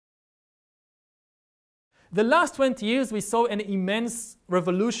The last 20 years, we saw an immense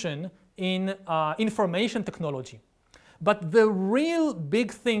revolution in information technology. But the real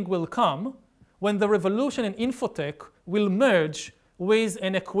big thing will come when the revolution in infotech will merge with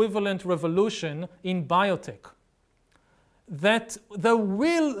an equivalent revolution in biotech. That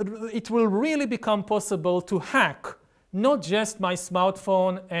it will really become possible to hack not just my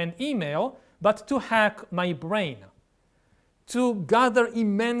smartphone and email, but to hack my brain, to gather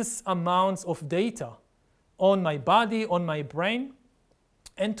immense amounts of data on my body, on my brain,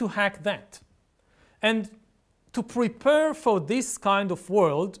 and to hack that. And to prepare for this kind of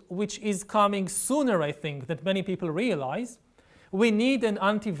world, which is coming sooner, I think, than many people realize, we need an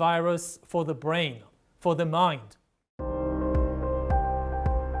antivirus for the brain, for the mind.